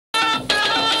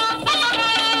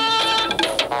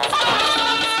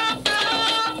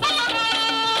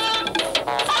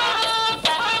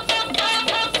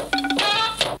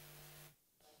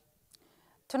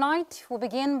Tonight, we'll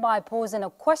begin by posing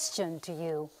a question to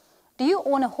you. Do you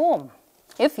own a home?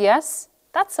 If yes,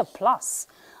 that's a plus.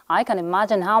 I can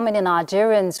imagine how many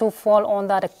Nigerians who fall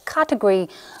under the category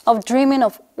of dreaming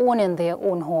of owning their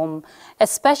own home,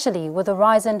 especially with the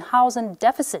rising housing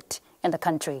deficit in the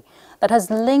country that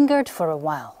has lingered for a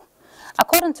while.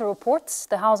 According to reports,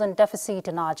 the housing deficit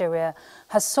in Nigeria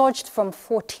has surged from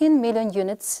 14 million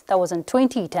units that was in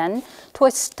 2010 to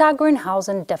a staggering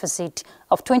housing deficit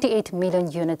of 28 million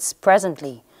units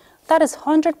presently. That is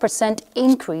 100%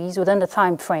 increase within the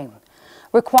time frame,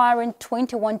 requiring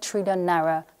 21 trillion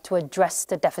naira to address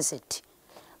the deficit.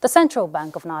 The Central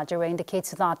Bank of Nigeria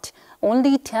indicates that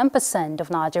only 10% of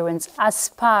Nigerians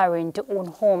aspiring to own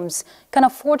homes can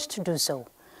afford to do so.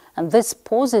 And this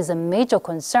poses a major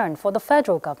concern for the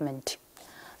federal government.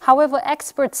 However,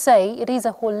 experts say it is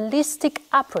a holistic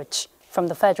approach from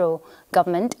the federal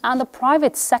government and the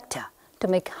private sector to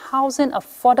make housing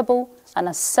affordable and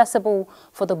accessible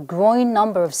for the growing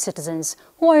number of citizens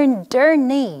who are in dire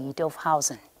need of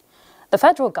housing. The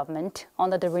federal government,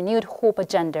 under the renewed hope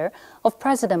agenda of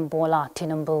President Bola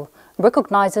Tinubu,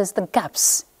 recognizes the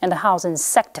gaps in the housing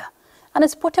sector and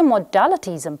is putting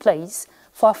modalities in place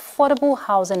for affordable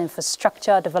housing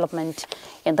infrastructure development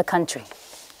in the country.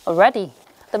 Already,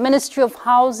 the Ministry of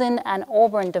Housing and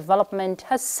Urban Development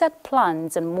has set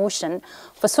plans in motion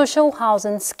for social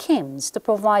housing schemes to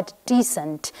provide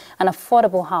decent and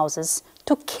affordable houses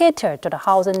to cater to the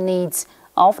housing needs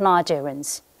of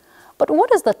Nigerians. But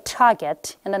what is the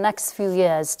target in the next few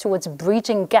years towards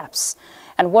bridging gaps,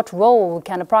 and what role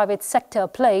can the private sector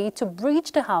play to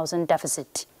bridge the housing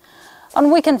deficit?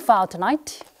 On Weekend File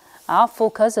tonight, our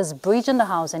focus is bridging the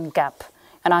housing gap,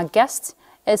 and our guest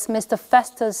is Mr.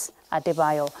 Festus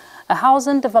Adebayo, a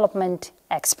housing development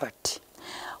expert.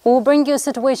 We will bring you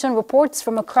situation reports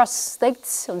from across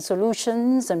states on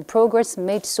solutions and progress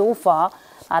made so far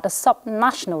at a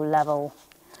sub-national level.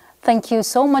 Thank you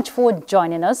so much for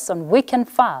joining us on Weekend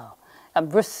File. I'm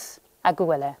Ruth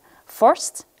Aguele.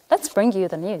 First, let's bring you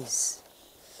the news.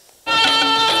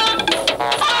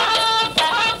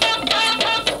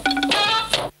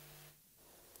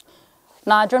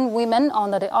 Nigerian women,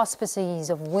 under the auspices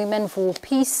of Women for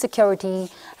Peace, Security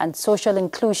and Social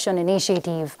Inclusion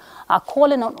Initiative, are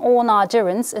calling on all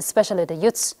Nigerians, especially the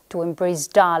youths, to embrace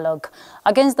dialogue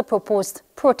against the proposed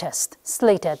protest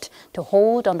slated to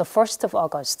hold on the 1st of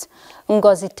August.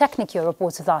 Ngozi Technicure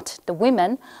reports that the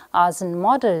women, as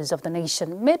mothers of the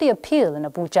nation, made the appeal in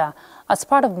Abuja as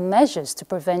part of measures to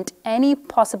prevent any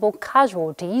possible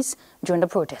casualties during the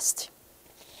protest.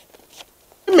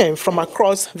 Women from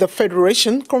across the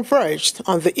Federation converged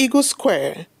on the Eagle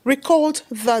Square, recalled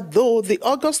that though the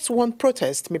August 1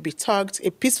 protest may be tagged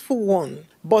a peaceful one,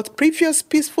 but previous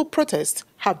peaceful protests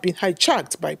have been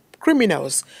hijacked by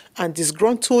criminals and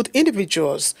disgruntled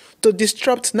individuals to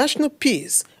disrupt national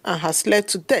peace and has led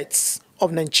to deaths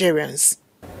of Nigerians.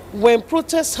 When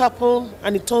protests happen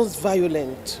and it turns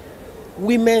violent,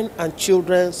 women and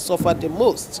children suffer the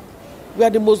most. We are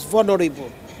the most vulnerable.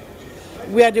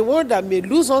 We are the ones that may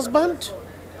lose husband,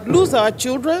 lose our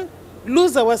children,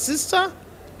 lose our sister,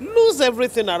 lose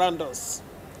everything around us.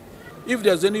 If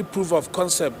there's any proof of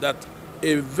concept that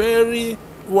a very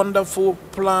wonderful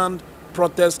planned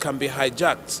protest can be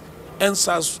hijacked,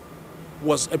 NSAS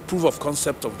was a proof of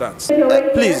concept of that.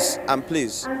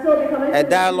 Please, a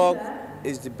dialogue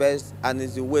is the best and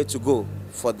is the way to go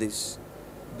for this.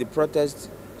 The protest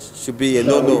should be a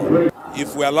no-no.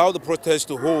 If we allow the protest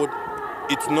to hold,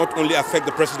 it will not only affect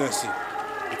the presidency,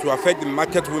 it will affect the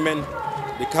market women,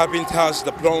 the carpenters,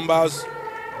 the plumbers,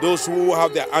 those who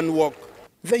have their handwork.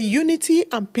 The unity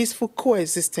and peaceful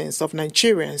coexistence of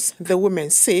Nigerians, the women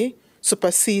say,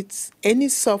 supersedes any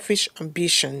selfish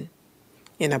ambition.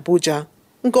 In Abuja,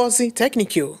 Ngozi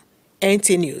Technicure,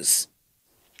 NTA News.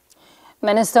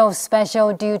 Minister of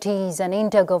Special Duties and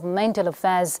Intergovernmental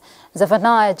Affairs,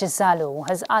 Zephaniah Jizalo,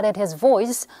 has added his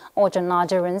voice, urging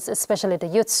Nigerians, especially the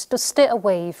youths, to stay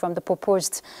away from the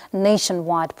proposed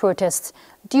nationwide protests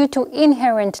due to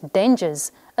inherent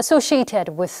dangers associated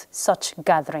with such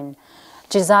gathering.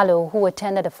 Jizalo, who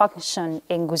attended a function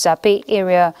in Guzape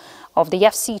area of the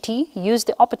FCT, used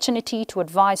the opportunity to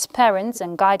advise parents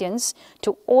and guardians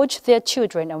to urge their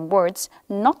children and wards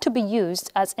not to be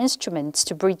used as instruments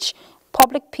to breach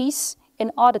public peace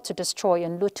in order to destroy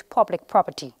and loot public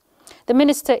property. The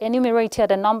minister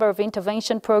enumerated a number of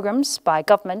intervention programs by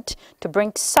government to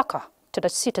bring succor to the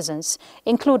citizens,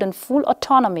 including full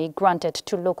autonomy granted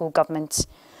to local governments.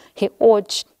 He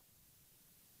urged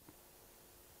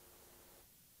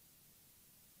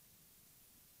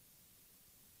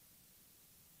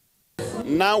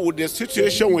now with the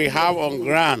situation we have on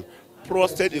ground,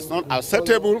 protest is not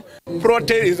acceptable.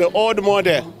 Protest is an old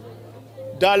model.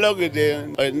 Dialogue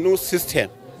is a new system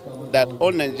that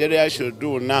all Nigeria should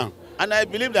do now. And I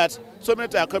believe that so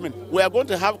many are coming. We are going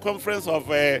to have conference of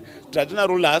traditional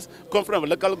rulers, conference of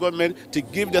local government to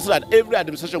give them so that every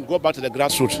administration go back to the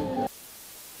grassroots.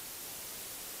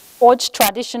 Urge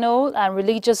traditional and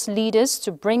religious leaders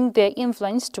to bring their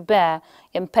influence to bear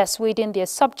in persuading their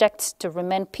subjects to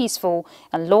remain peaceful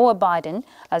and law-abiding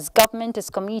as government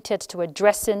is committed to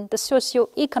addressing the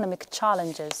socio-economic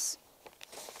challenges.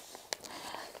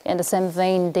 In the same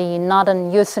vein, the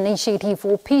Northern Youth Initiative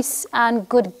for Peace and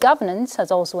Good Governance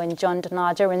has also enjoined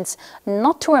Nigerians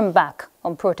not to embark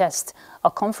on protest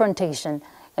or confrontation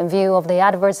in view of the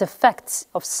adverse effects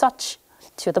of such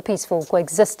to the peaceful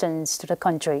coexistence to the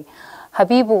country.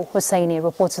 Habibu Hussaini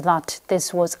reports that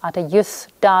this was at a youth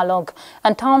dialogue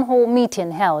and town hall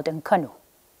meeting held in Kano.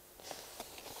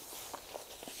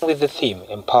 With the theme,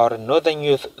 Empowering Northern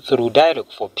Youth Through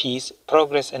Dialogue for Peace,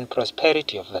 Progress and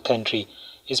Prosperity of the Country,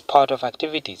 is part of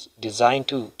activities designed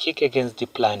to kick against the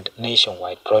planned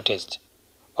nationwide protest.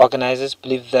 Organizers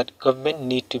believe that government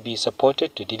need to be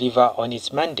supported to deliver on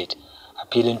its mandate,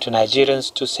 appealing to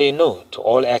Nigerians to say no to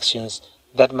all actions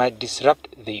that might disrupt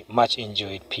the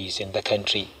much-enjoyed peace in the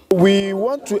country. We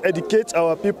want to educate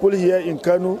our people here in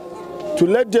Kano to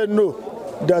let them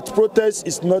know that protest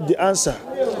is not the answer.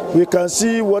 We can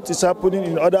see what is happening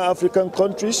in other African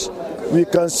countries. We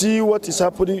can see what is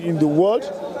happening in the world.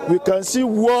 We can see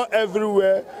war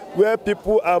everywhere where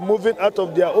people are moving out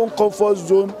of their own comfort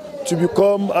zone to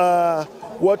become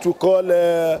what we call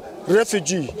a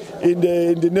refugee in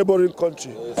the neighboring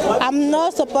country. I'm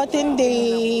not supporting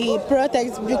the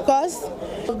protest because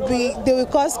they will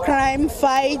cause crime,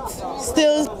 fights,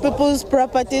 steal people's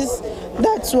properties.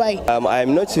 That's why.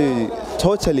 I'm not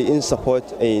totally in support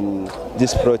in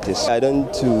this protest. I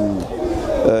don't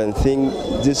think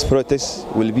this protest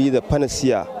will be the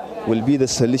panacea, will be the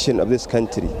solution of this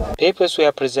country. Papers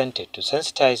were presented to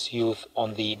sensitize youth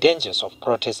on the dangers of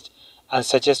protest and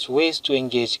suggest ways to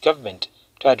engage government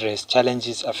to address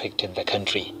challenges affecting the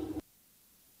country.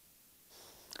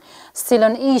 Still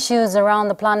on issues around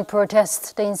the planned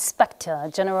protest, the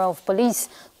Inspector General of Police,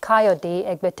 Kayode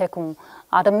Egbetekun,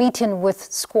 at a meeting with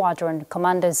squadron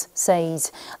commanders,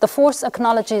 says the force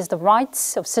acknowledges the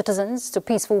rights of citizens to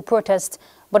peaceful protest,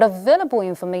 but available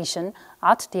information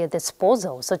at their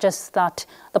disposal suggests that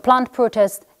the planned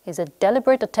protest is a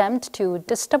deliberate attempt to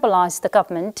destabilize the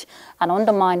government and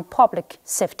undermine public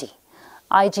safety.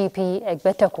 IGP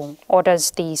Egbetekun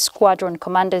orders the squadron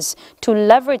commanders to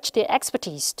leverage their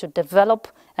expertise to develop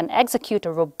and execute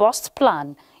a robust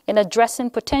plan in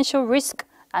addressing potential risks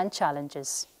and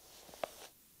challenges.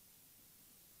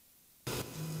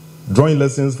 Drawing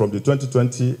lessons from the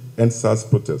 2020 NSAS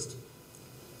protest,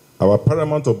 our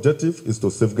paramount objective is to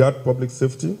safeguard public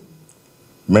safety,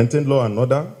 maintain law and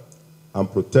order, and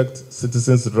protect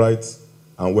citizens' rights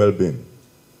and well-being.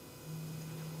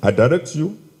 I direct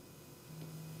you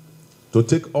to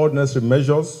take all necessary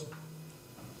measures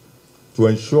to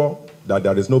ensure that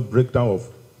there is no breakdown of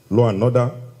law and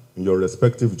order in your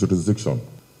respective jurisdiction.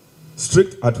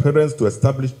 Strict adherence to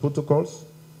established protocols,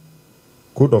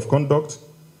 code of conduct,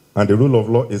 and the rule of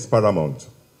law is paramount.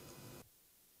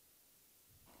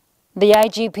 The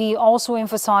IGP also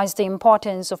emphasized the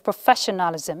importance of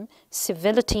professionalism,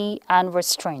 civility and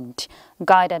restraint,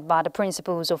 guided by the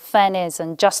principles of fairness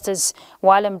and justice,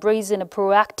 while embracing a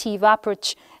proactive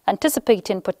approach,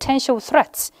 anticipating potential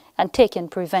threats and taking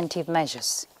preventive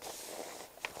measures.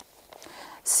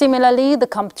 Similarly, the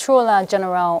Comptroller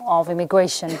General of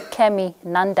Immigration, Kemi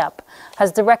Nandap,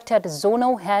 has directed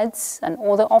zonal heads and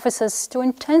other officers to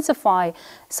intensify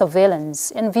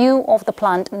surveillance in view of the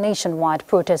planned nationwide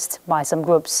protest by some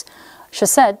groups. She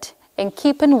said, in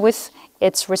keeping with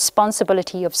its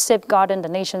responsibility of safeguarding the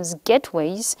nation's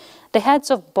gateways, the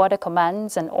heads of border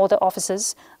commands and other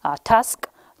officers are tasked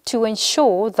to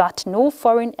ensure that no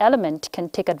foreign element can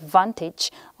take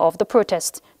advantage of the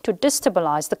protest to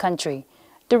destabilize the country,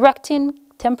 directing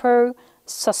temporary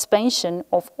suspension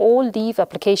of all leave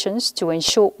applications to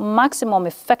ensure maximum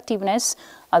effectiveness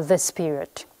at this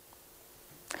period.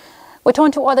 We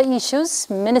turn to other issues.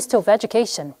 Minister of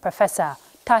Education, Professor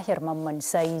Tahir Mamman,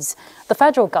 says the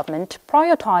federal government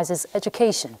prioritizes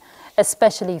education,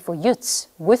 especially for youths,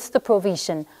 with the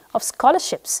provision of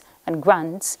scholarships and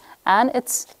grants, and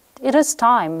it is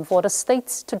time for the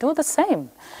states to do the same.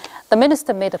 The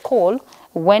minister made a call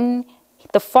when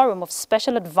the Forum of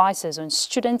Special Advisors on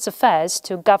Students' Affairs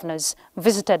to Governors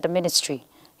visited the ministry.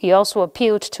 He also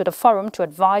appealed to the forum to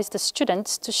advise the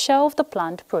students to shelve the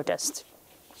planned protest.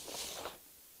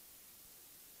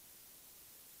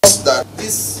 That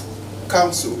this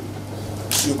council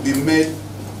should be given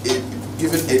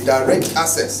a direct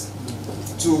access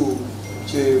to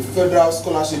the Federal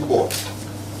Scholarship Board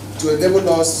to enable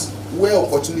us, where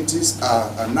opportunities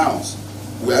are announced,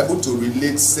 we are able to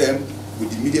relate them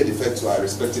with immediate effect to our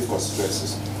respective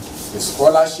constituencies. The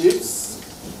scholarships,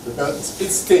 because each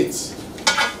state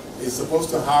is supposed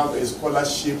to have a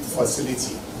scholarship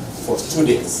facility for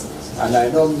students. And I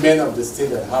know many of the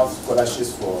states that have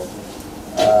scholarships for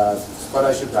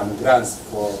scholarships and grants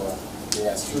for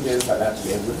their students at that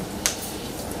level.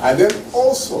 And then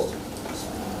also,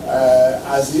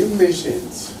 as you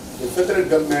mentioned, the federal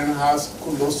government has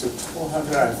close to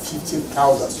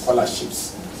 250,000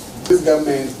 scholarships. This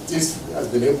government has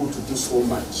been able to do so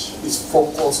much. It's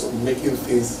focused on making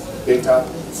things better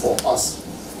for us.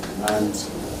 And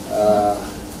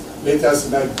let us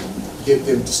not get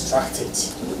them distracted.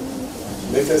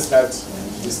 Let us not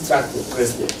distract the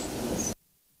president.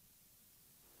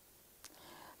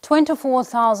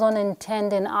 24,000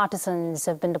 intending artisans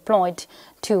have been deployed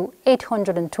to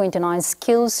 829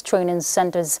 skills training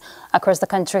centers across the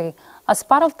country as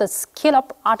part of the Skill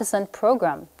Up Artisan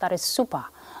program, that is SUPA,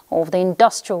 of the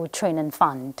Industrial Training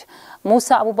Fund.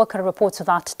 Musa Abubakar reports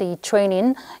that the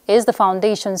training is the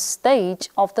foundation stage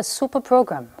of the SUPA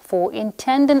program for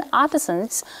intending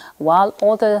artisans, while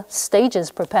other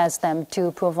stages prepares them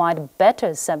to provide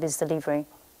better service delivery.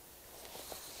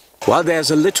 While there's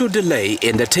a little delay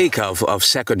in the takeoff of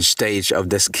second stage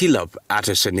of the Skill Up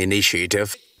Artisan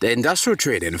initiative, the Industrial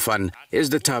Training Fund is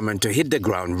determined to hit the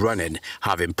ground running,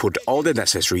 having put all the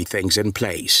necessary things in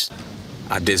place.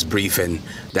 At this briefing,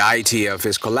 the ITF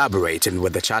is collaborating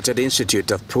with the Chartered Institute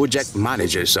of Project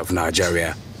Managers of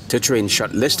Nigeria to train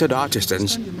shortlisted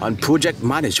artisans on project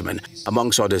management,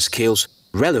 amongst other skills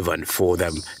relevant for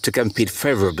them to compete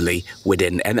favorably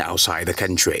within and outside the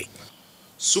country.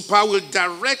 SUPA will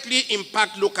directly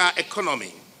impact local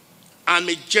economy and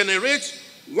may generate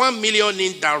 1 million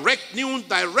new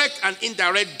direct and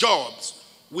indirect jobs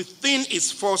within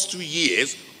its first 2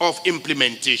 years of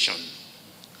implementation.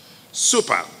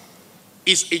 SUPA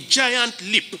is a giant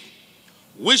leap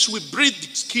which will breed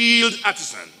skilled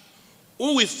artisans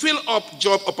who will fill up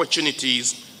job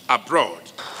opportunities abroad.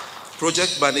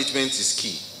 Project management is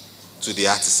key to the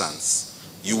artisans.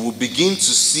 You will begin to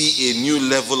see a new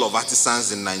level of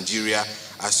artisans in Nigeria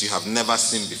as you have never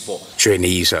seen before.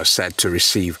 Trainees are set to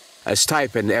receive a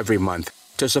stipend every month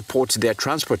to support their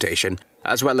transportation,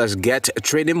 as well as get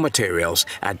training materials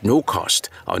at no cost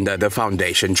under the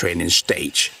foundation training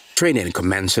stage. Training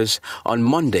commences on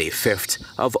Monday, 5th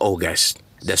of August.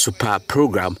 The SUPA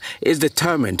program is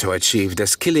determined to achieve the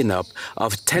skilling up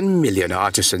of 10 million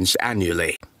artisans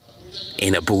annually.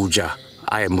 In Abuja,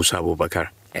 I am Musa Abubakar,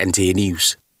 NTA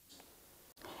News.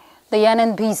 The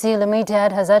NNPC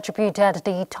Limited has attributed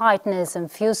the tightness in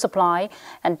fuel supply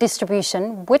and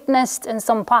distribution witnessed in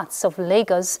some parts of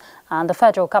Lagos and the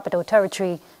Federal Capital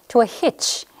Territory to a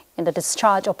hitch in the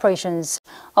discharge operations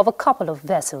of a couple of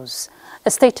vessels.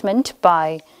 A statement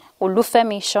by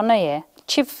Olufemi Shonaye,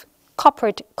 Chief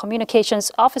Corporate Communications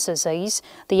Officer, says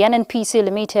the NNPC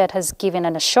Limited has given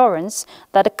an assurance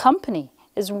that the company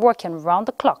is working round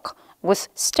the clock with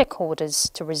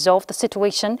stakeholders to resolve the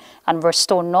situation and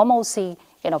restore normalcy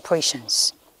in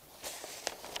operations.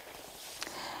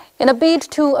 In a bid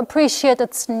to appreciate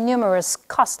its numerous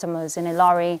customers in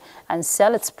Ilori and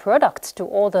sell its product to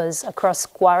others across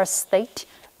Kwara State,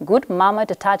 Good Mama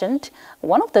Detergent,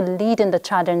 one of the leading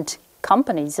detergent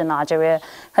companies in Nigeria,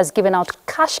 has given out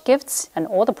cash gifts and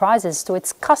other prizes to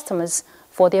its customers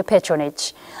for their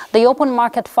patronage. The open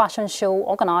market fashion show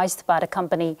organized by the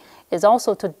company is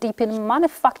also to deepen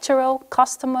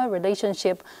manufacturer-customer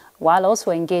relationship while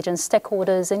also engaging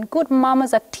stakeholders in Good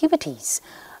Mama's activities.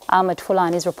 Ahmed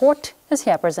Fulani's report is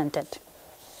here presented.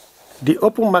 The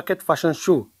open market fashion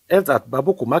show held at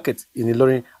Babuku Market in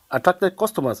Ilorin attracted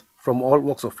customers from all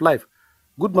walks of life.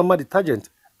 Good Mama Detergent,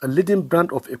 a leading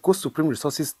brand of Eco Supreme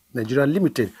Resources Nigeria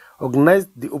Limited, organized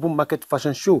the open market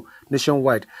fashion show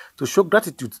nationwide to show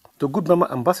gratitude to Good Mama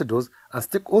ambassadors and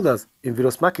stakeholders in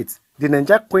various markets. The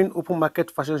Nigeria Queen Open Market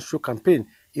Fashion Show campaign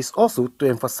is also to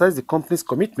emphasize the company's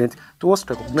commitment towards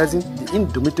recognizing the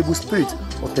indomitable spirit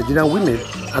of Nigerian women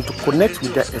and to connect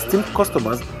with their esteemed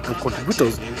customers and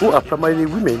contributors who are primarily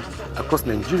women across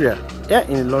Nigeria. Here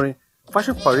in Ilorin,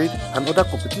 fashion parade and other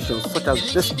competitions such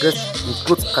as Best Dressed in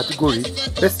Clothes category,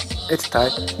 Best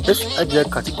Hairstyle, Best Idea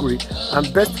category,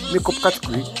 and Best Makeup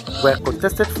category were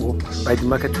contested for by the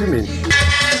market women.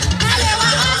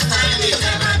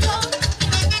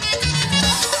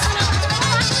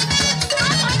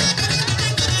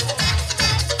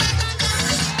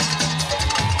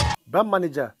 Brand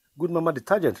manager Good Mama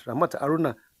detergent Ramata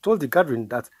Aruna told the gathering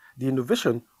that the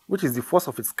innovation, which is the first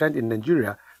of its kind in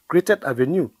Nigeria, created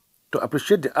avenue to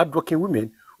appreciate the hardworking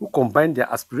women who combine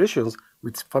their aspirations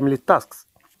with family tasks.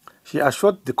 She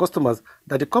assured the customers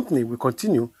that the company will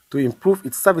continue to improve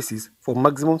its services for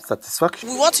maximum satisfaction.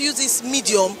 We want to use this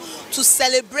medium to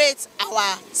celebrate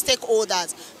our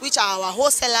stakeholders, which are our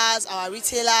wholesalers, our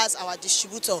retailers, our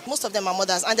distributors. Most of them are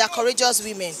mothers and they are courageous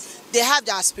women. They have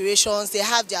their aspirations, they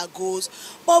have their goals,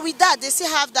 but with that, they still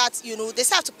have that, they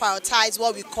still have to prioritize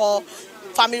what we call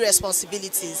family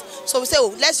responsibilities. So we say,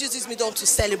 let's use this medium to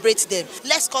celebrate them.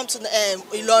 Let's come to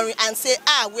Ilorin and say,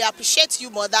 we appreciate you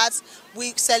mothers,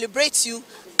 we celebrate you,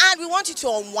 and we want you to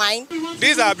unwind.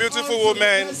 These are beautiful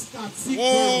women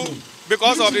who,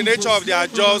 because of the nature of their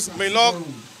jobs, may not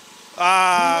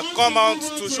come out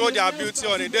to show their beauty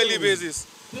on a daily basis.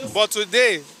 But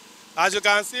today, as you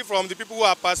can see from the people who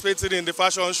are participating in the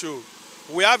fashion show,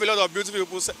 we have a lot of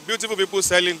beautiful people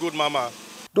selling Good Mama.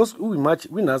 Those who emerged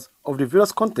winners of the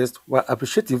various contests were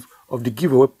appreciative of the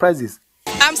giveaway prizes.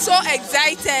 I'm so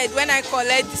excited when I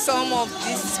collect some of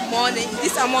this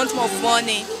amount of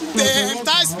money. They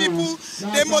entice people,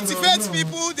 they motivate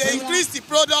people, they increase the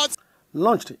product.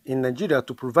 Launched in Nigeria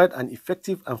to provide an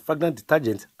effective and fragrant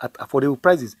detergent at affordable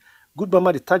prices, Good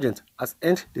Mama detergent has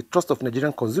earned the trust of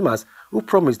Nigerian consumers who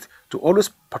promised to always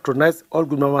patronize all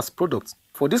Good Mama's products.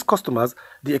 For these customers,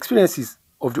 the experiences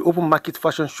of the open market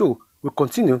fashion show will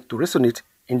continue to resonate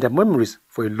in their memories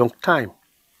for a long time.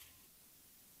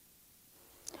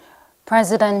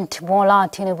 President Bola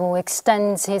Tinubu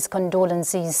extends his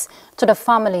condolences to the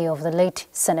family of the late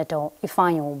Senator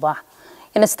Ifeanyi Ubah.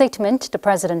 In a statement, the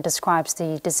president describes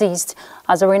the deceased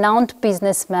as a renowned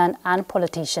businessman and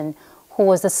politician who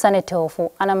was the senator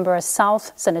for Anambra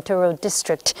South Senatorial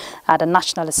District at the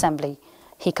National Assembly.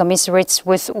 He commiserates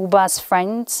with Ubah's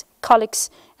friends, colleagues,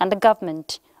 and the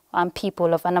government and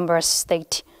people of Anambra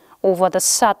State over the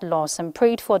sad loss and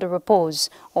prayed for the repose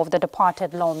of the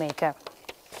departed lawmaker.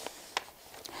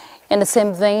 In the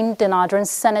same vein, the Nigerian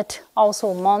Senate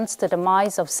also mourns the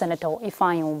demise of Senator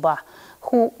Ifeanyi Ubah,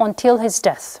 who until his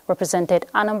death represented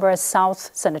Anambra South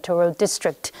Senatorial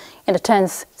District in the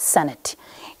 10th Senate.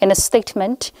 In a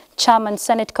statement, Chairman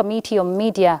Senate Committee on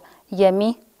Media,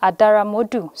 Yemi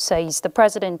Adaramodu, says the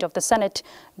President of the Senate,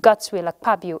 Godswill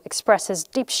Akpabio, expresses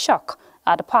deep shock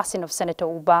at the passing of Senator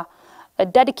Ubah, a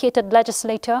dedicated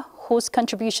legislator whose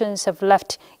contributions have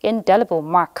left indelible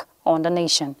mark on the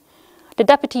nation. The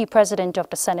Deputy President of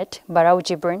the Senate, Barau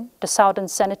Jibrin, the Southern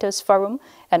Senators Forum,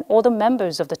 and other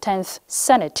members of the 10th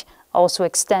Senate also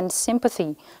extend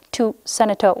sympathy to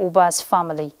Senator Ubah's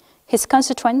family, his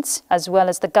constituents, as well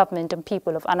as the government and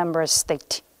people of Anambra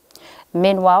State.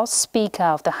 Meanwhile, Speaker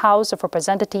of the House of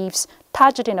Representatives,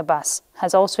 Tajuddin Abbas,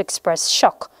 has also expressed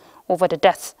shock over the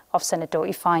death of Senator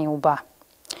Ifeanyi Ubah.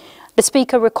 The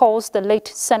Speaker recalls the late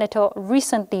Senator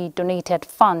recently donated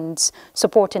funds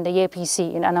supporting the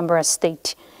APC in Anambra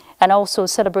State and also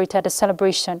celebrated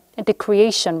the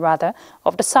creation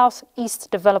of the Southeast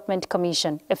Development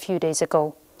Commission a few days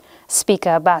ago.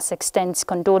 Speaker Abbas extends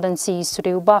condolences to the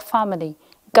Ubah family,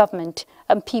 government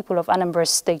and people of Anambra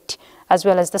State, as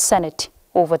well as the Senate,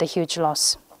 over the huge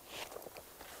loss.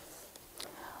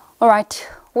 All right,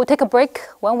 we'll take a break.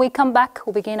 When we come back,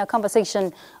 we'll begin a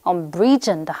conversation on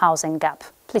bridging the housing gap.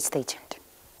 Please stay tuned.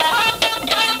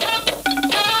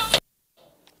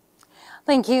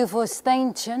 Thank you for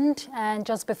staying tuned. And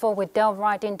just before we delve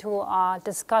right into our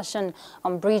discussion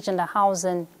on bridging the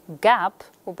housing gap,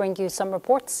 we'll bring you some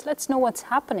reports. Let's know what's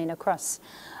happening across.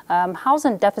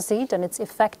 Housing deficit and its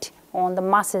effect on the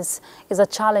masses is a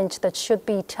challenge that should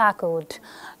be tackled,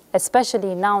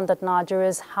 especially now that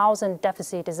Nigeria's housing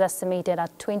deficit is estimated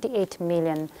at 28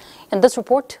 million. In this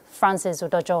report, Francis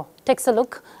Udojo takes a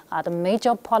look at the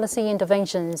major policy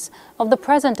interventions of the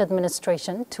present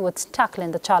administration towards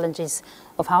tackling the challenges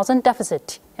of housing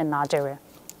deficit in Nigeria.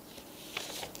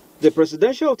 The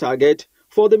presidential target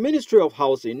for the Ministry of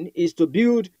Housing is to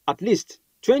build at least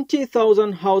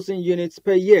 20,000 housing units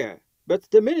per year, but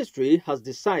the ministry has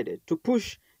decided to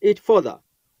push it further,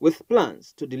 with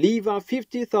plans to deliver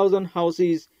 50,000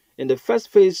 houses in the first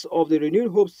phase of the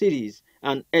Renewed Hope cities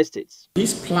and estates.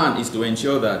 This plan is to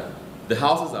ensure that the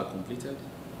houses are completed,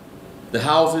 the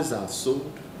houses are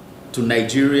sold to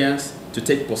Nigerians to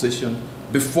take possession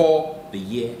before the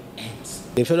year ends.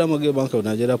 The Federal Mortgage Bank of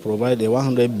Nigeria provides a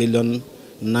 100 billion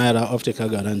naira off-taker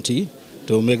guarantee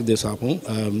to make this happen.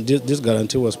 This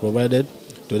guarantee was provided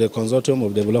to the consortium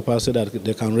of developers so that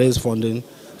they can raise funding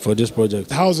for this project.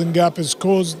 The housing gap is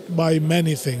caused by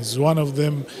many things. One of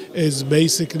them is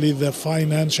basically the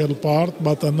financial part,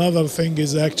 but another thing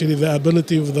is actually the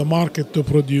ability of the market to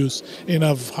produce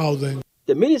enough housing.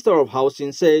 The Minister of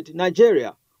Housing said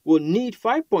Nigeria will need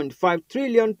 5.5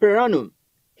 trillion per annum.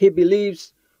 He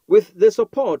believes with the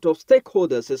support of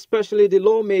stakeholders, especially the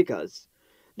lawmakers,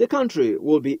 the country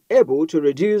will be able to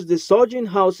reduce the surging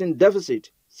housing deficit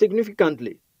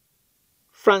significantly.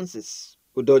 Francis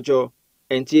Udojo,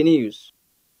 NTA News.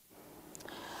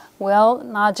 Well,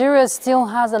 Nigeria still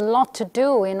has a lot to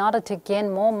do in order to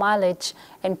gain more mileage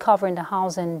in covering the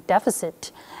housing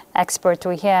deficit. Experts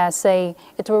we hear say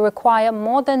it will require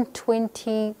more than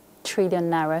 20 trillion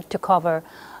naira to cover,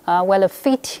 well, a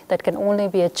feat that can only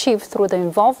be achieved through the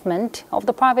involvement of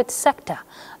the private sector.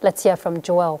 Let's hear from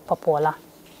Joel Papola.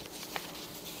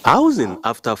 Housing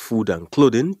after food and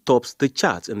clothing tops the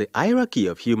chart in the hierarchy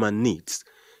of human needs,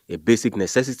 a basic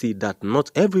necessity that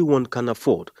not everyone can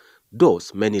afford.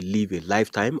 Thus, many live a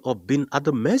lifetime of being at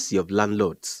the mercy of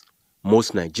landlords.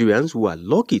 Most Nigerians who are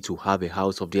lucky to have a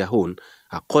house of their own,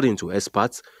 according to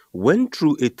experts, went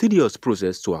through a tedious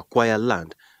process to acquire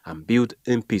land and build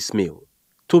in piecemeal.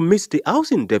 To meet the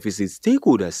housing deficit,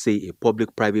 stakeholders say a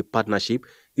public-private partnership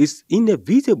is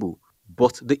inevitable,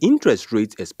 but the interest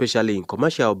rate, especially in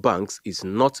commercial banks, is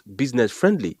not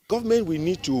business-friendly. Government will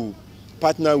need to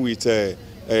partner with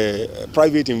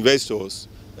private investors,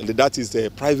 that is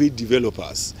private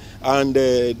developers, and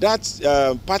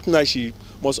that partnership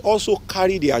must also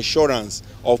carry the assurance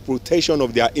of protection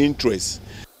of their interests.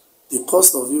 The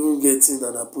cost of even getting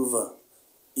an approval,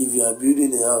 if you are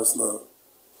building a house now,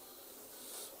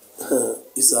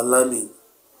 is alarming.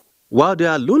 While there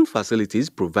are loan facilities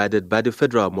provided by the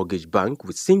Federal Mortgage Bank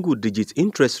with single-digit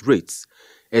interest rates,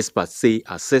 experts say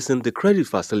assessing the credit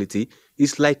facility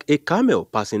is like a camel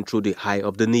passing through the eye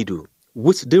of the needle.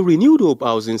 With the Renewed Hope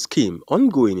housing scheme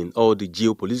ongoing in all the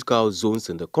geopolitical zones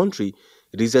in the country,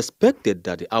 it is expected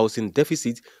that the housing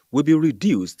deficit will be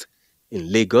reduced.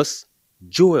 In Lagos,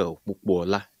 Joel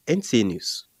Bukbola, NTA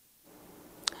News.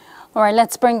 All right,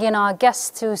 let's bring in our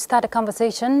guests to start a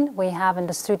conversation. We have in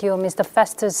the studio Mr.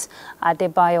 Festus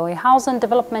Adebayo, a housing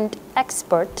development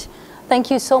expert.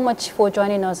 Thank you so much for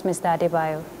joining us, Mr.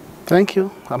 Adebayo. Thank you.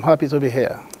 I'm happy to be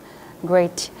here.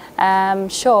 Great. I'm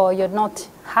sure you're not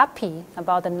happy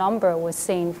about the number we're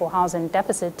seeing for housing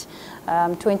deficit,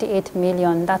 28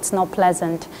 million. That's not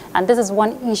pleasant. And this is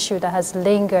one issue that has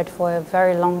lingered for a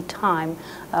very long time.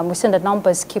 We've seen the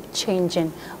numbers keep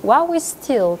changing. Why are we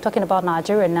still talking about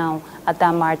Nigeria now at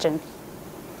that margin?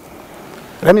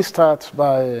 Let me start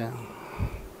by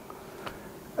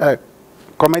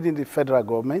commending the federal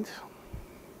government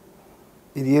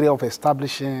in the area of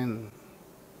establishing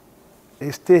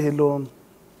a stay-alone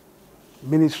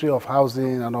Ministry of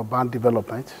Housing and Urban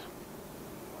Development.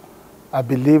 I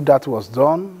believe that was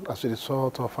done as a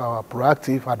result of our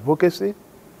proactive advocacy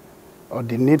on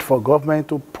the need for government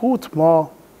to put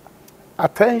more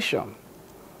attention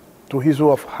to the issue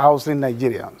of housing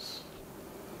Nigerians.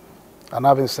 And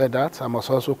having said that, I must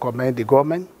also commend the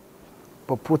government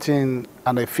for putting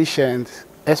an efficient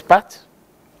expert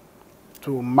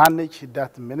to manage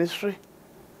that ministry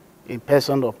in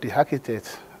person of the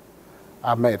architect,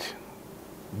 Ahmed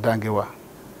Dangiwa.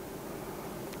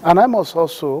 And I must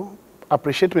also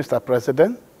appreciate Mr.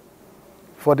 President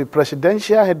for the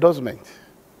presidential endorsement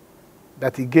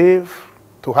that he gave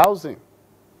to housing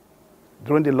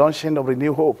during the launching of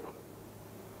Renew Hope,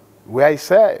 where he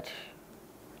said,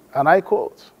 and I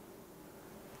quote,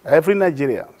 "Every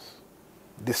Nigerian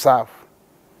deserves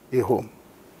a home."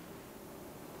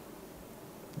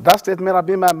 That statement has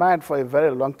been in my mind for a very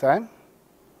long time.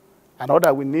 And all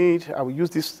that we need, I will use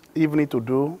this evening to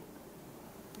do,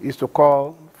 is to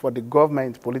call for the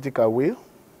government political will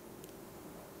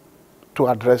to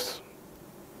address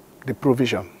the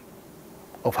provision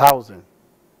of housing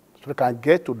so we can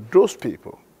get to those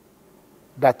people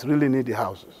that really need the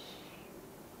houses.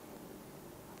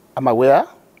 I'm aware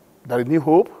that a New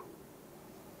Hope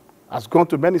has gone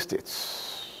to many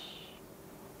states.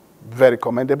 Very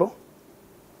commendable.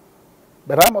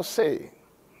 But I must say,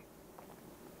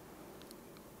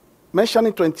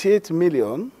 mentioning 28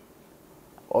 million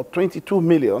or 22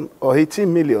 million or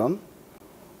 18 million,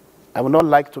 I would not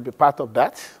like to be part of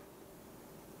that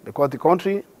because the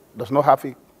country does not have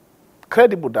a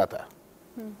credible data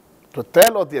to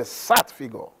tell us the exact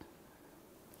figure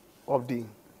of the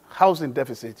housing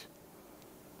deficit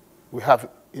we have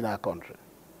in our country.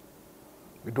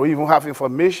 We don't even have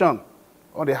information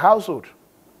on the household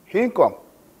income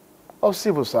of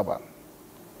civil servants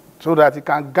so that it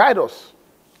can guide us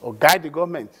or guide the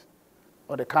government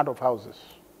on the kind of houses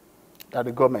that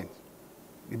the government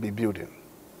will be building.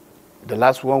 The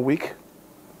last 1 week,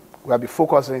 we have been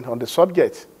focusing on the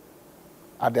subject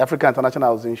at the African International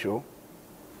Housing Show,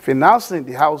 financing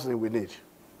the housing we need.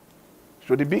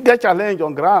 So the biggest challenge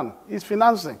on ground is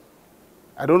financing.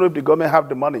 I don't know if the government have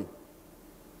the money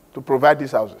to provide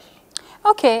these houses.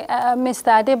 Okay,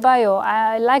 Mr. Adebayo,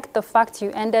 I like the fact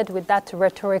you ended with that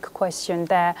rhetoric question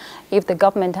there, if the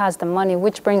government has the money,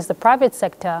 which brings the private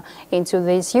sector into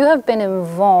this. You have been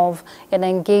involved in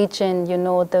engaging, you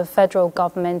know, the federal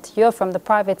government. You're from the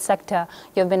private sector.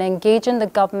 You've been engaging the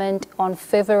government on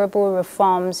favorable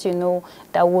reforms, you know,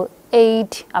 that will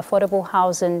aid affordable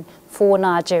housing for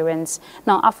Nigerians.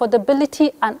 Now,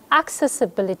 affordability and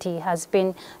accessibility has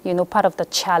been, you know, part of the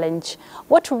challenge.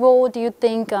 What role do you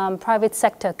think private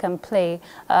sector can play?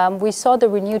 We saw the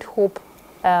Renewed Hope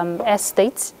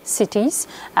estates, cities,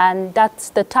 and that's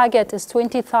the target is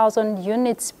 20,000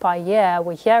 units per year,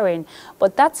 we're hearing.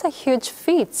 But that's a huge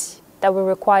feat that will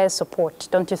require support,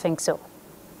 don't you think so?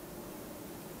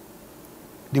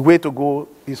 The way to go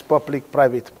is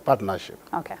public-private partnership.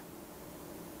 Okay.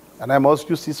 And I must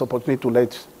use this opportunity to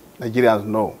let Nigerians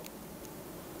know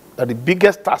that the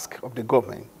biggest task of the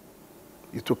government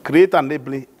is to create an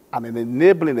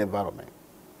enabling environment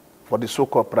for the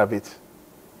so-called private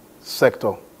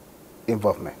sector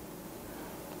involvement.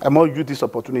 I must use this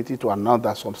opportunity to announce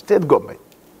that some state government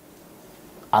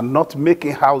are not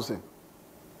making housing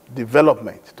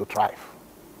development to thrive.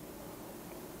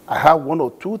 I have 1 or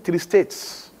 2, 3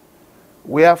 states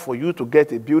where for you to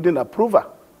get a building approval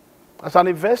as an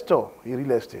investor in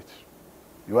real estate,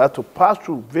 you have to pass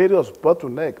through various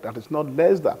bottlenecks that is not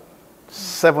less than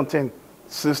 17,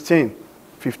 16,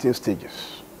 15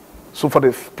 stages. So for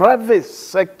the private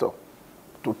sector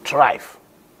to thrive,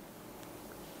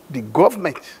 the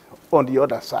government on the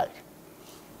other side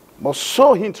must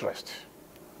show interest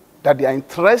that they are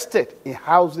interested in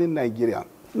housing Nigerians,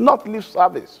 not lip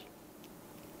service,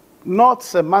 not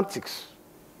semantics.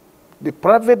 The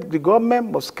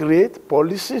government must create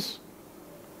policies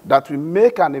that will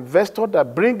make an investor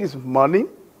that brings his money,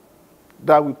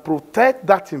 that will protect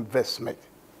that investment.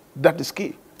 That is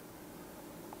key.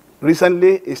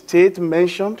 Recently, a state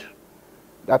mentioned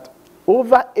that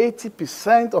over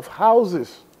 80% of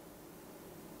houses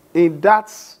in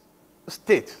that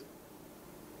state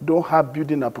don't have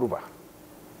building approval.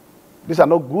 These are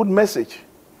not good message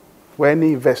for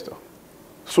any investor.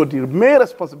 So the main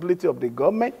responsibility of the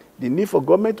government, the need for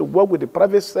government to work with the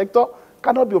private sector,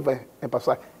 cannot be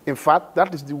overemphasized. In fact,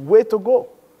 that is the way to go.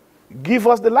 Give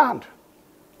us the land.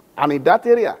 And in that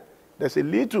area, there's a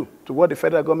little to what the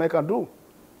federal government can do.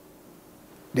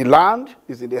 The land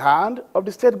is in the hand of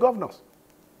the state governors.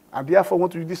 And therefore, I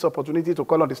want to use this opportunity to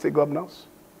call on the state governors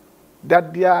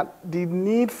that the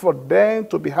need for them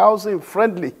to be housing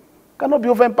friendly cannot be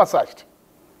overemphasized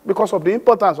because of the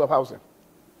importance of housing.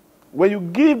 When you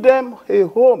give them a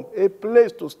home, a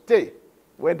place to stay,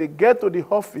 when they get to the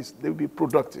office, they will be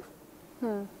productive.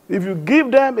 If you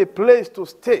give them a place to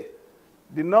stay,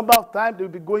 the number of times they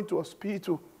will be going to a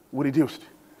hospital will reduce.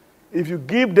 If you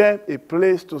give them a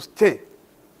place to stay,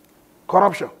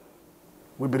 corruption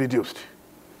will be reduced.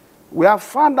 We have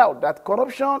found out that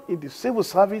corruption in the civil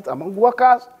service among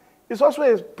workers is also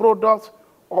a product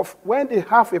of when they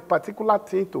have a particular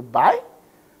thing to buy,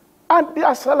 and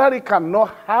their salary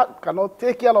cannot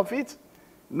take care of it,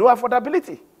 no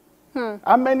affordability.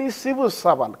 How many civil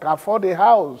servants can afford a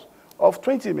house of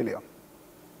 20 million?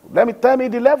 Tell me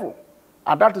the level.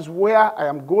 And that is where I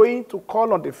am going to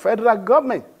call on the federal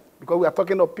government, because we are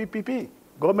talking of PPP,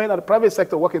 government and the private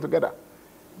sector working together.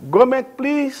 Government,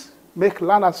 please make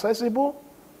land accessible.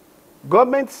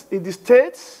 Governments in the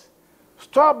states,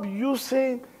 stop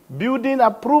using building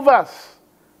approvals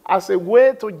as a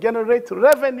way to generate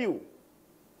revenue.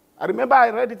 I remember I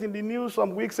read it in the news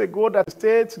some weeks ago that the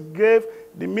states gave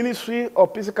the Ministry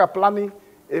of Physical Planning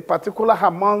a particular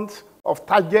amount of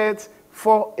targets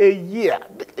for a year.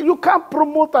 You can't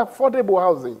promote affordable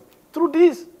housing through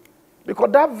this,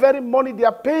 because that very money they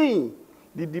are paying,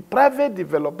 the private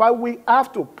developer will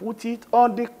have to put it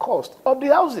on the cost of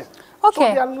the houses. Okay. So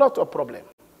there are a lot of problems.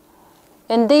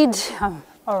 Indeed.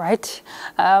 All right.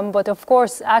 But of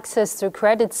course, access to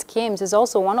credit schemes is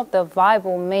also one of the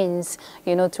viable means,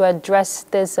 you know, to address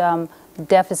this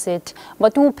deficit.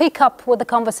 But we'll pick up with the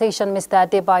conversation, Mr.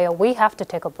 Adebayo. We have to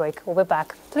take a break. We'll be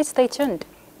back. Please stay tuned.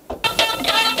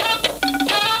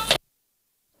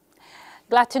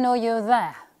 Glad to know you're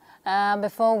there.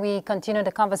 Before we continue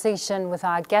the conversation with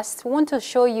our guests, we want to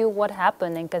show you what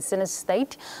happened in Katsina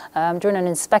State during an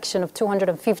inspection of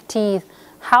 250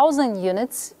 housing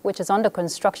units, which is under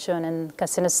construction in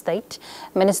Katsina State.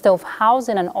 Minister of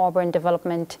Housing and Urban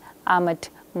Development, Ahmed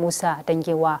Musa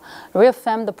Dengiwa,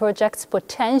 reaffirmed the project's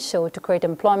potential to create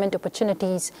employment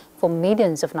opportunities for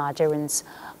millions of Nigerians,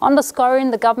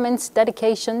 underscoring the government's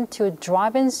dedication to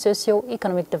driving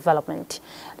socio-economic development.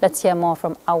 Let's hear more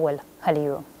from Awel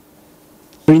Haliru.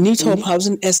 Renewed Hope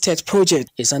Housing Estate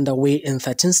project is underway in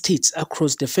 13 states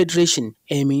across the federation,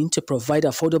 aiming to provide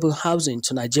affordable housing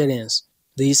to Nigerians.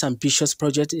 This ambitious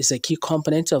project is a key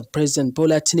component of President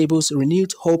Bola Tinubu's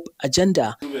Renewed Hope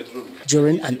agenda.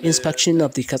 During an inspection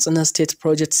of the Katsina State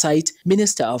project site,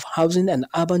 Minister of Housing and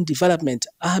Urban Development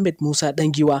Ahmed Musa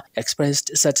Dangiwa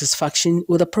expressed satisfaction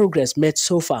with the progress made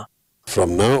so far.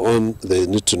 From now on, they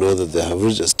need to know that they have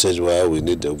reached a stage where we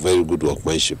need a very good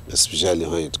workmanship, especially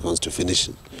when it comes to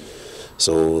finishing.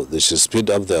 So they should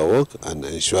speed up their work and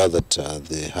ensure that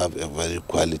they have a very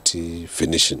quality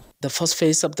finishing. The first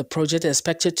phase of the project,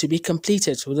 expected to be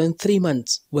completed within 3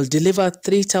 months, will deliver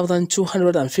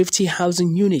 3,250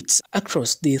 housing units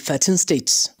across the 13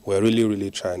 states. We're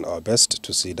really trying our best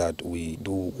to see that we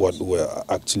do what we're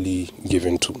actually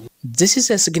given to. This is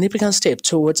a significant step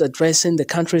towards addressing the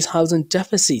country's housing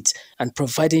deficit and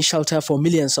providing shelter for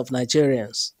millions of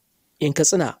Nigerians. In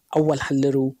Katsina, Awal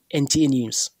Haliru, NTA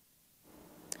News.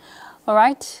 All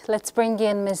right, let's bring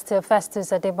in Mr.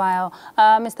 Festus Adebayo.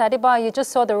 Mr. Adebayo, you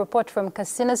just saw the report from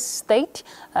Katsina State,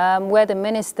 where the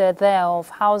Minister there of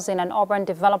Housing and Urban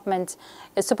Development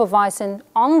is supervising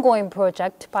ongoing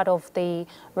project, part of the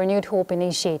Renewed Hope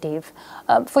initiative.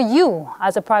 For you,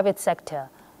 as a private sector,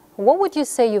 what would you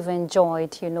say you've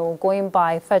enjoyed, going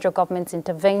by federal government's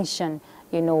intervention,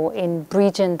 in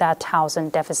bridging that housing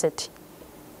deficit?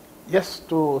 Yes,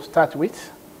 to start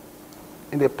with,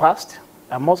 in the past,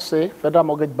 I must say, Federal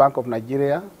Mortgage Bank of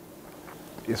Nigeria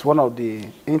is one of the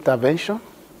intervention,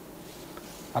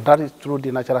 and that is through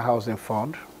the National Housing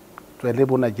Fund to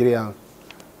enable Nigerians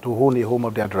to own a home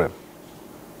of their dream.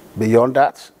 Beyond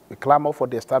that, we clamor for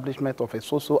the establishment of a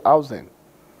social housing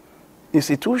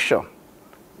institution,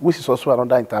 which is also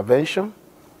another intervention.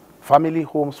 Family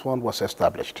Homes Fund was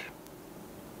established.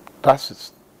 That's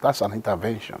an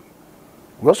intervention.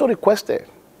 We also requested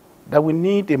that we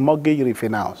need a mortgage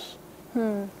refinance.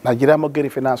 Nigerian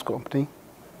Mortgage Refinance Company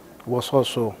was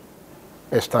also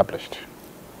established.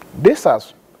 This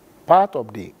is part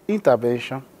of the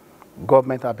intervention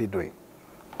government have been doing.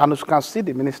 And as you can see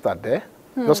the minister there,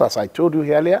 just as I told you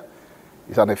earlier,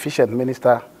 he's an efficient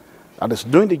minister and is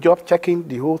doing the job, checking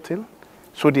the whole thing.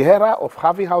 So the era of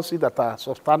having houses that are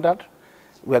substandard,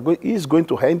 he is going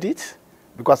to end it,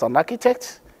 because an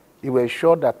architect, he will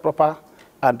ensure that proper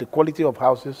and the quality of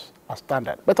houses are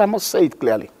standard. But I must say it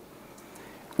clearly.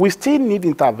 We still need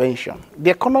intervention.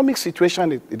 The economic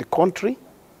situation in the country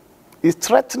is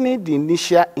threatening the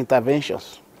initial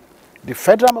interventions. The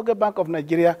Federal Mortgage Bank of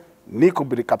Nigeria needs to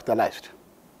be recapitalized.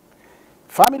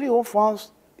 Family home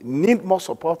funds need more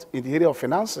support in the area of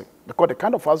financing, because the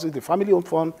kind of houses the family home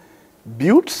fund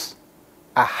builds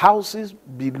are houses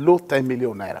below 10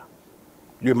 million naira.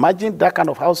 You imagine that kind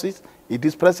of houses in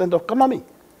this present economy.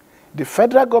 The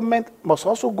federal government must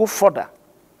also go further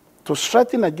to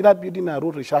strengthen Nigeria Building and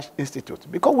Road Research Institute,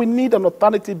 because we need an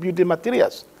alternative building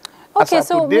materials. Okay,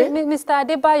 so Mr.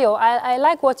 Adebayo, I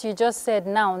like what you just said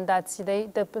now, that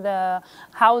the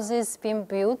houses being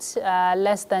built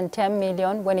less than 10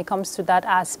 million when it comes to that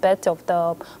aspect of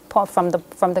from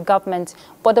the government.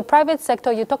 But the private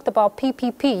sector, you talked about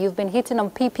PPP. You've been hitting on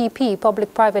PPP,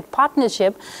 public-private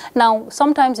partnership. Now,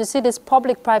 sometimes you see this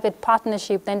public-private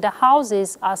partnership, then the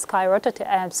houses are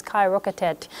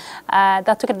skyrocketed.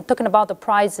 That's talking about the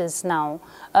prices now.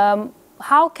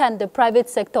 How can the private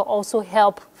sector also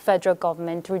help federal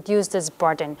government reduce this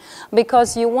burden?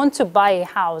 Because you want to buy a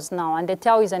house now and they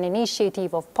tell you it's an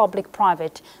initiative of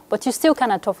public-private, but you still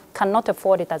cannot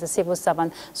afford it as a civil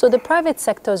servant. So the private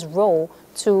sector's role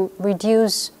to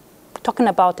reduce, talking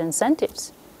about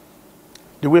incentives.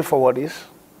 The way forward is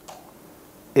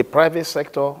a private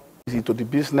sector is into the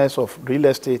business of real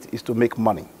estate is to make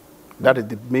money. That is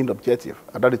the main objective,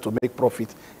 and that is to make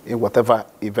profit in whatever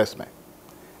investment.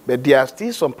 But there are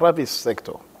still some private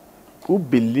sector who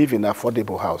believe in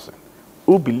affordable housing,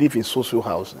 who believe in social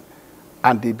housing,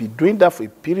 and they be doing that for a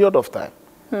period of time.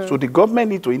 So the government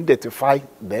need to identify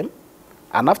them,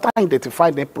 and after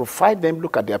identifying them, provide them,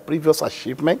 look at their previous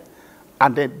achievement,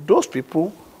 and then those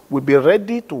people will be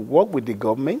ready to work with the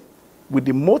government with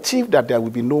the motive that there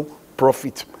will be no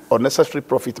profit or necessary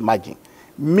profit margin.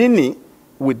 Meaning,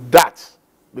 with that,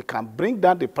 we can bring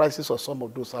down the prices of some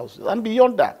of those houses. And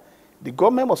beyond that, the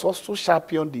government must also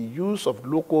champion the use of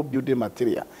local building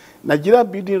material. Nigerian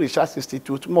Building Research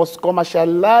Institute must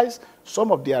commercialize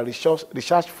some of their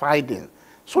research findings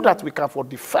so that we can, for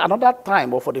another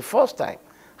time or for the first time,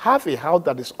 have a house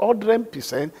that is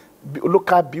 100%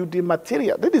 local building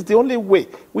material. That is the only way.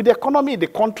 With the economy in the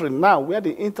country now, where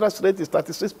the interest rate is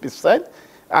 36%,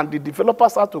 and the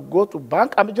developers have to go to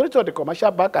bank, and majority of the commercial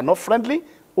banks are not friendly.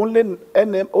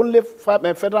 Only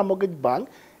Federal Mortgage Bank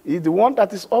is the one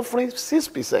that is offering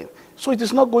 6%. So it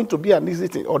is not going to be an easy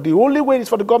thing. Or the only way is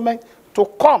for the government to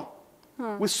come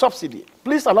with subsidy.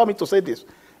 Please allow me to say this.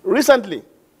 Recently,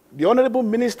 the Honorable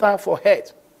Minister for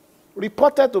Health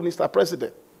reported to Mr.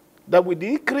 President that with the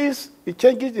increase, the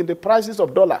changes in the prices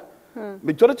of dollar,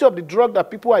 majority of the drug that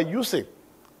people are using,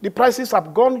 the prices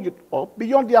have gone up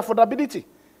beyond the affordability.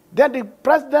 Then the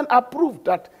president approved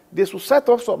that they should set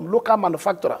up some local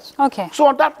manufacturers. Okay. So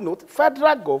on that note,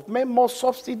 federal government must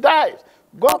subsidize.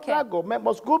 Government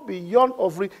must go beyond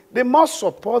they must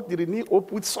support the renewed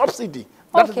hope with subsidy.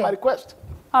 That is my request.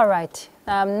 All right.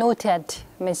 Noted,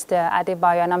 Mr.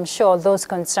 Adebayo, and I'm sure those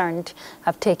concerned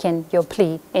have taken your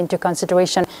plea into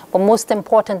consideration. But most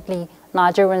importantly,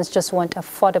 Nigerians just want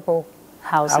affordable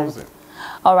housing.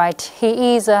 All right.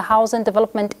 He is a housing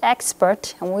development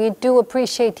expert, and we do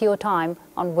appreciate your time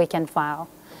on Weekend File.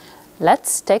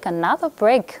 Let's take another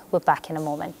break. We're back in a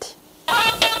moment.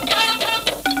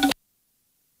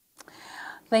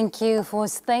 Thank you for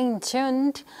staying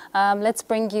tuned. Let's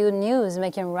bring you news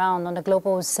making round on the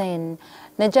global scene.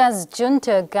 Niger's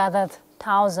junta gathered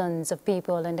thousands of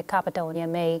people in the capital,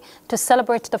 Niamey, to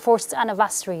celebrate the first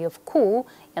anniversary of coup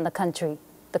in the country.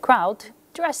 The crowd,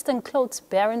 dressed in clothes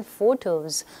bearing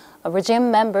photos of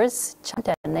regime members,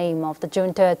 chanted the name of the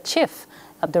junta chief,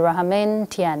 Abdurrahman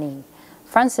Tiani.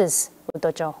 Francis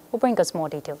Udojo will bring us more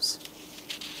details.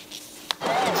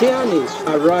 Tiani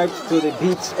arrived to the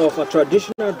beats of a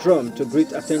traditional drum to greet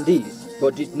attendees,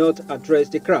 but did not address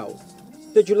the crowd.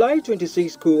 The July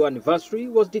 26 coup anniversary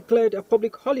was declared a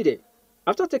public holiday.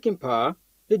 After taking power,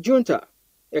 the junta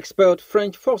expelled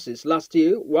French forces last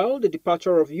year, while the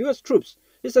departure of U.S. troops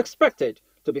is expected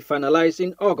to be finalized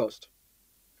in August.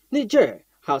 Niger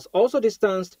has also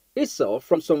distanced itself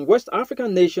from some West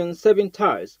African nations severing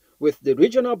ties with the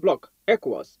regional bloc,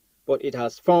 ECOWAS, but it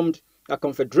has formed a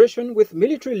confederation with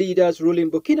military leaders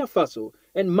ruling Burkina Faso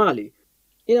and Mali.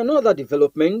 In another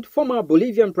development, former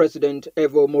Bolivian President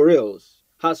Evo Morales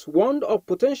has warned of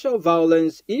potential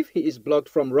violence if he is blocked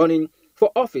from running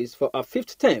for office for a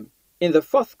fifth term in the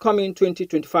forthcoming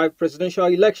 2025 presidential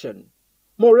election.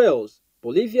 Morales,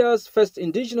 Bolivia's first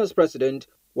indigenous president,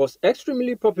 was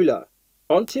extremely popular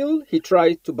until he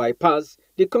tried to bypass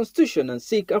the constitution and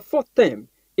seek a fourth term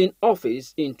in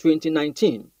office in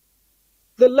 2019.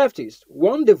 The leftist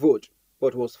won the vote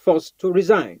but was forced to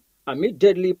resign amid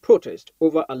deadly protest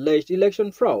over alleged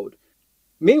election fraud.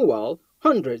 Meanwhile,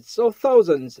 hundreds of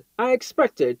thousands are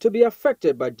expected to be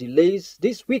affected by delays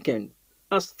this weekend,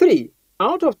 as 3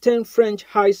 out of 10 French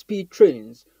high-speed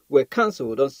trains were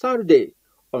cancelled on Saturday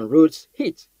on roads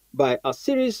hit by a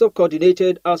series of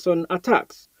coordinated arson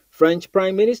attacks. French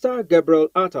Prime Minister Gabriel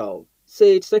Attal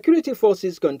said security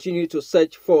forces continue to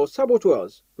search for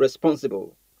saboteurs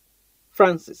responsible.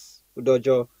 Francis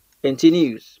Udojo, NTA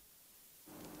News.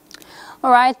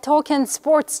 All right, talking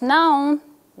sports now.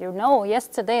 You know,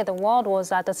 yesterday the world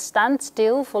was at a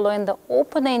standstill following the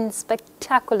opening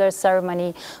spectacular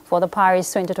ceremony for the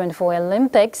Paris 2024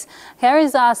 Olympics. Here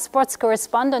is our sports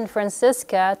correspondent,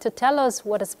 Francisca, to tell us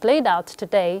what has played out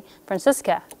today.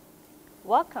 Francisca.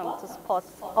 Welcome to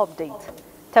Sports Update.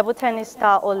 Table tennis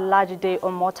star Olajide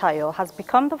Omotayo has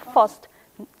become the first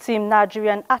Team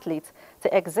Nigerian athlete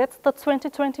to exit the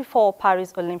 2024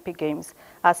 Paris Olympic Games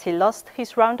as he lost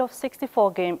his round of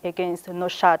 64 game against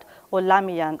Noshad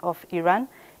Olamiyan of Iran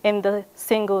in the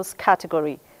singles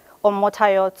category.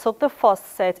 Omotayo took the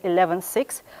first set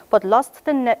 11-6 but lost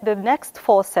the next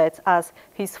 4 sets as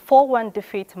his 4-1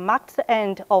 defeat marked the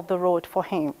end of the road for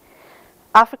him.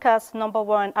 Africa's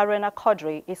 #1 Arena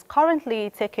Quadri is currently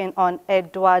taking on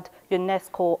Eduard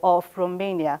Ionescu of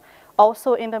Romania,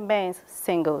 also in the men's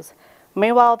singles.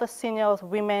 Meanwhile, the senior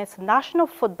women's national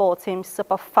football team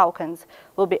Super Falcons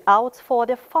will be out for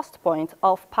their first point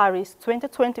of Paris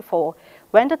 2024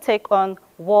 when they take on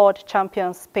world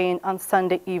champion Spain on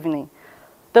Sunday evening.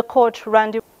 The coach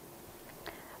Randy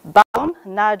Baum,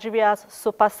 Nigeria's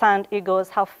Super Sand Eagles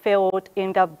have failed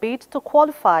in their bid to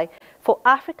qualify for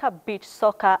Africa Beach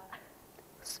Soccer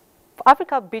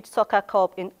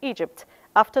Cup in Egypt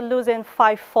after losing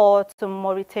 5-4 to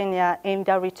Mauritania in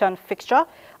their return fixture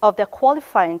of their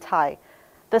qualifying tie.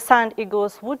 The Sand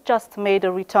Eagles, who just made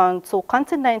a return to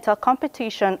continental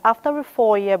competition after a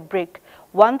 4-year break,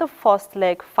 won the first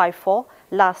leg 5-4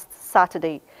 last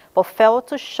Saturday, but fell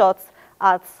to shot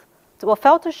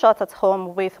at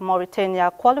home with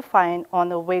Mauritania qualifying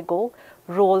on a away goal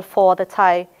rule for the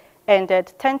tie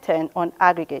ended 10-10 on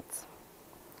aggregate.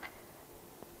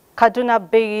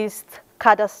 Kaduna-based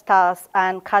Kada Stars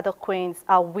and Kada Queens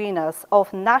are winners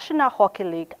of National Hockey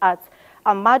League at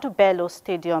Ahmadu Bello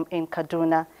Stadium in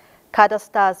Kaduna. Kada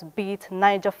Stars beat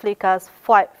Niger Flickers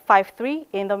 5-3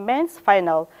 in the men's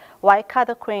final, while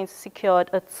Kada Queens secured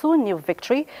a 2-0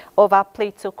 victory over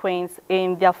Plateau Queens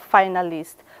in their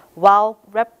finalist, while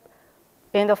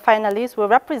in the finalists will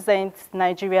represent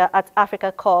Nigeria at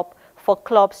Africa Cup for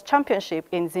Clubs Championship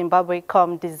in Zimbabwe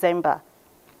come December.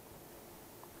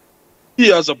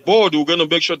 As a board, we're going to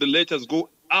make sure the letters go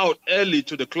out early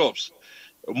to the clubs,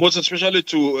 most especially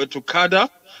to Kada,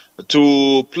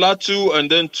 to Plateau, and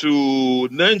then to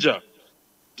Niger,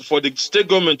 for the state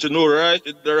government to know right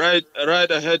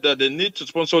ahead that they need to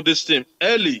sponsor this team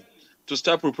early to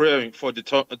start preparing for the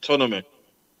tournament.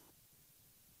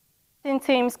 10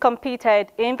 teams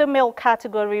competed in the male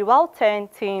category, while 10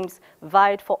 teams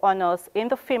vied for honors in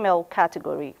the female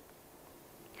category.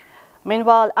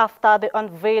 Meanwhile, after the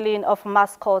unveiling of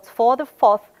mascots for the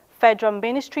 4th Federal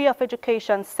Ministry of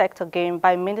Education sector game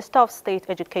by Minister of State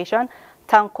Education,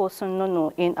 Tanko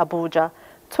Sununu in Abuja,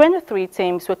 23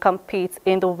 teams will compete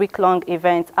in the week-long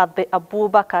event at the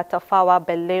Abubakar Tafawa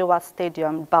Balewa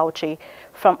Stadium, Bauchi,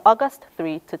 from August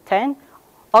 3 to 10.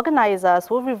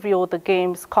 Organizers will reveal the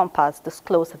game's compass,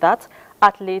 disclose that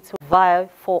athletes will vie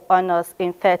for honors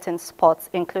in 13 sports,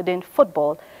 including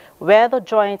football, where the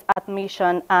Joint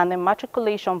Admission and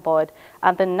Matriculation Board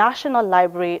and the National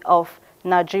Library of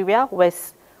Nigeria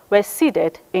were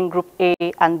seeded in Group A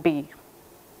and B.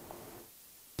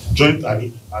 Joint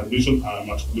Admission and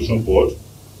Matriculation Board,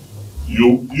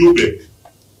 UBEC,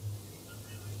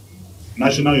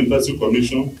 National University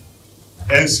Commission,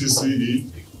 NCCE,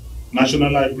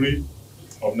 National Library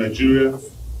of Nigeria,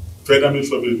 Federal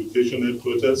Ministry of Education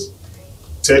Headquarters,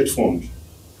 TED Fund,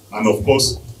 and of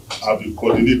course, I'll be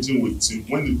coordinating with team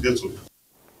when it gets to.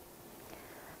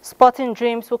 Sporting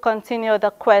Dreams will continue the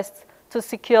quest to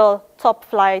secure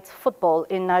top-flight football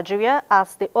in Nigeria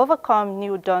as they overcome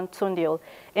New Dawn 2-0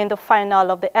 in the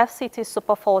final of the FCT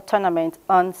Super 4 tournament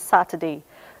on Saturday.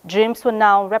 Dreams will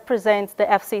now represent the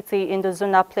FCT in the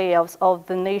zonal playoffs of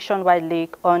the Nationwide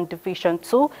League on Division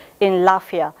 2 in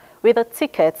Lafia, with a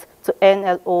ticket to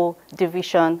NLO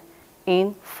Division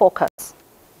in focus.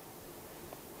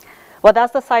 Well,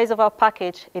 that's the size of our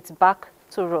package. It's back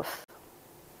to Ruth.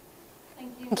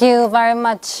 Thank you very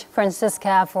much,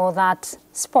 Francisca, for that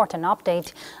sporting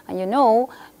update. And you know,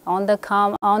 on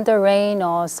the rain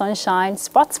or sunshine,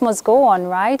 sports must go on,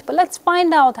 right? But let's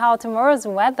find out how tomorrow's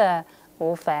weather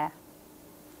will fare.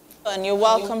 And you're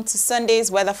welcome to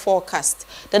Sunday's weather forecast.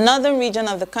 The northern region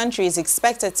of the country is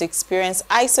expected to experience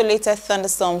isolated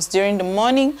thunderstorms during the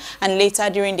morning and later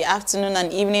during the afternoon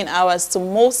and evening hours to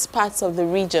most parts of the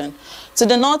region. To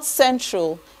the north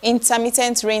central,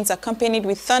 intermittent rains accompanied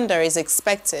with thunder is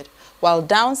expected, while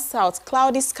down south,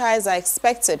 cloudy skies are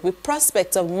expected with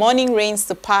prospect of morning rains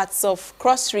to parts of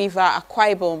Cross River,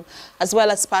 Akwa Ibom, as well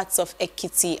as parts of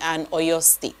Ekiti and Oyo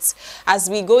states. As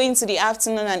we go into the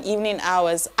afternoon and evening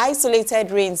hours, isolated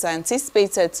rains are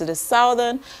anticipated to the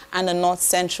southern and the north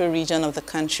central region of the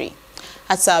country.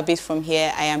 That's our bit from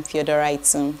here. I am Theodora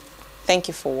Itum. Thank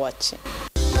you for watching.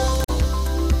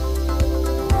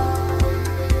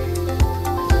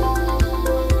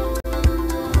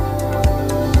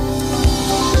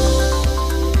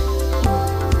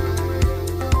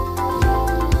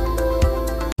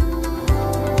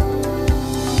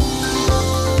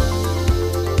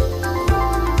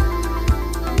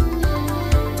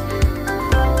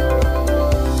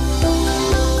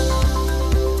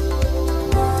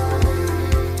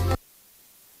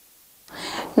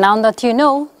 Now that you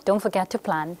know, don't forget to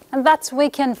plan. And that's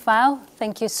Weekend File.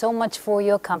 Thank you so much for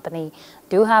your company.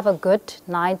 Do have a good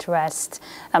night rest.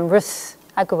 I'm Ruth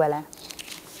Aguilera.